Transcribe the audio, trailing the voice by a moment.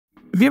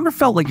Have you ever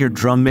felt like your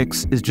drum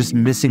mix is just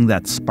missing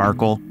that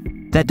sparkle?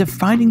 That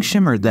defining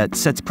shimmer that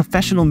sets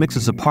professional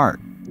mixes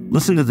apart?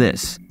 Listen to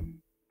this.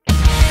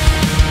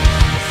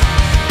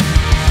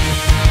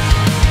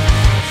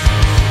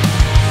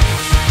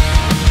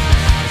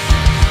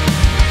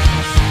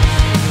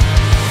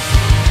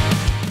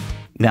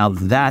 Now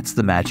that's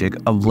the magic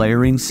of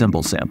layering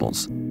cymbal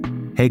samples.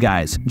 Hey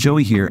guys,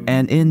 Joey here,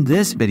 and in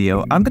this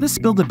video, I'm going to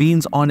spill the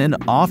beans on an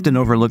often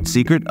overlooked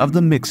secret of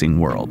the mixing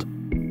world: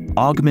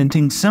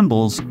 augmenting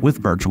cymbals with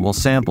virtual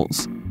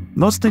samples.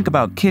 Most think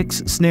about kicks,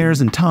 snares,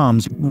 and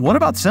toms. What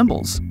about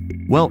cymbals?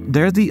 Well,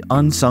 they're the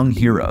unsung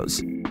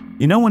heroes.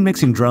 You know, when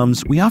mixing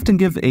drums, we often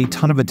give a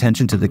ton of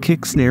attention to the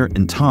kick, snare,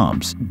 and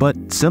toms, but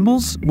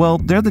cymbals, well,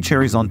 they're the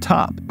cherries on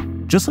top.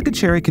 Just like a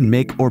cherry can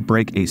make or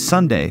break a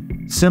sundae,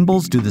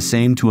 cymbals do the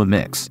same to a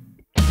mix.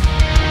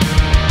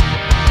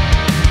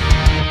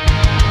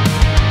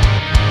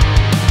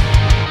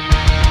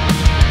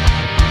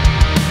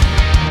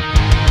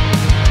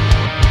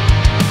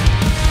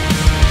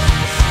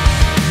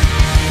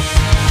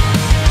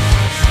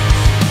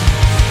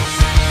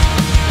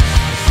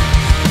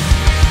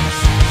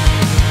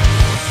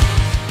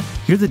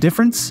 Hear the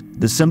difference?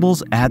 The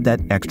cymbals add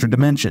that extra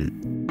dimension.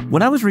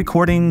 When I was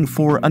recording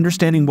for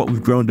Understanding What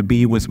We've Grown to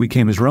Be as We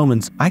Came as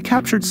Romans, I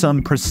captured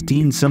some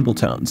pristine cymbal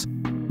tones.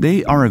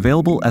 They are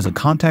available as a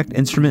contact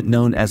instrument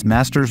known as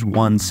Masters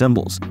 1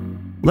 cymbals.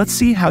 Let's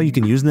see how you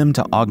can use them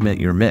to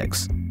augment your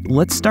mix.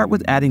 Let's start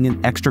with adding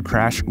an extra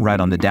crash right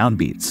on the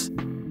downbeats.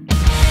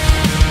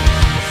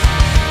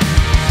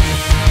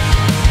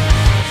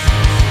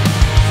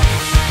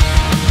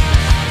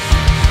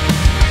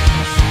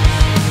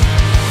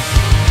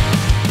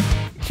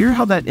 Hear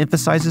how that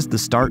emphasizes the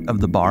start of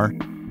the bar?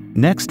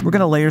 Next, we're going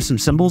to layer some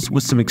cymbals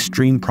with some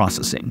extreme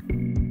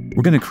processing.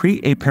 We're going to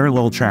create a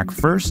parallel track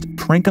first,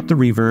 crank up the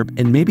reverb,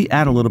 and maybe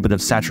add a little bit of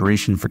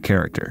saturation for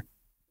character.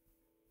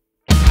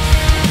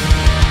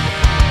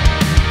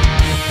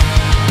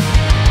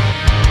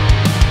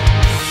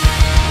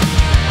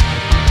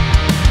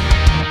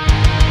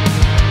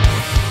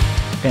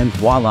 And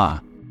voila!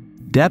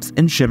 Depth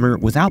and shimmer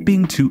without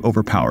being too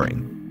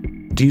overpowering.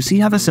 Do you see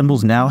how the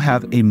cymbals now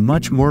have a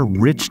much more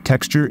rich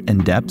texture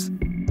and depth?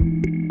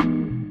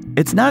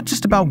 It's not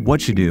just about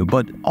what you do,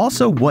 but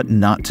also what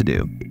not to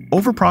do.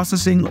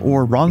 Overprocessing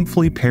or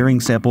wrongfully pairing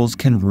samples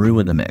can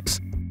ruin the mix.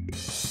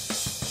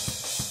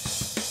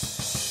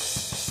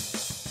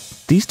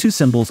 These two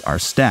cymbals are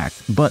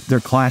stacked, but they're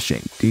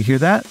clashing. Do you hear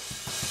that?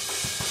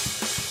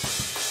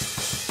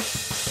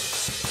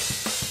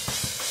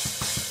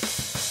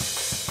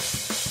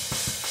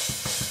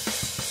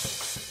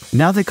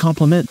 Now they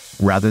complement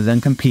rather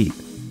than compete.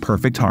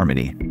 Perfect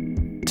harmony.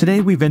 Today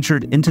we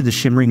ventured into the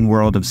shimmering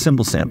world of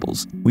cymbal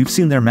samples. We've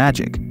seen their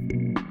magic,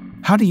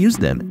 how to use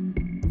them,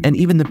 and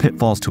even the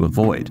pitfalls to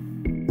avoid.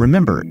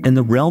 Remember, in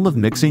the realm of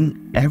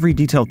mixing, every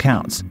detail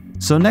counts.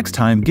 So next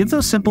time, give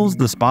those cymbals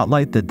the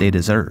spotlight that they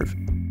deserve.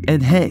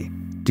 And hey,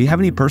 do you have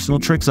any personal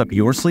tricks up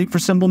your sleeve for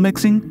cymbal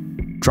mixing?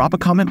 Drop a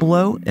comment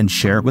below and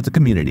share it with the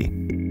community.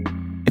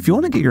 If you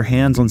want to get your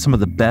hands on some of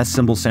the best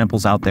cymbal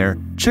samples out there,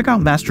 check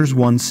out Masters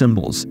 1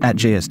 Cymbals at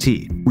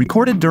JST,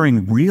 recorded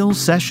during real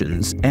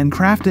sessions and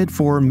crafted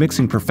for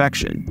mixing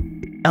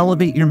perfection.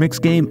 Elevate your mix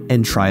game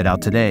and try it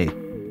out today.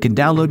 You can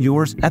download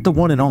yours at the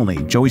one and only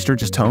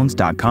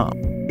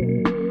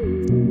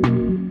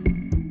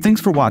joeysturgistones.com.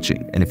 Thanks for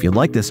watching, and if you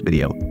like this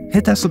video,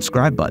 hit that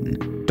subscribe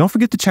button. Don't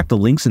forget to check the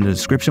links in the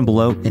description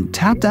below and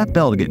tap that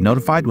bell to get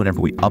notified whenever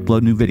we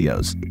upload new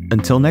videos.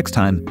 Until next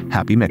time,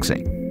 happy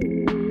mixing.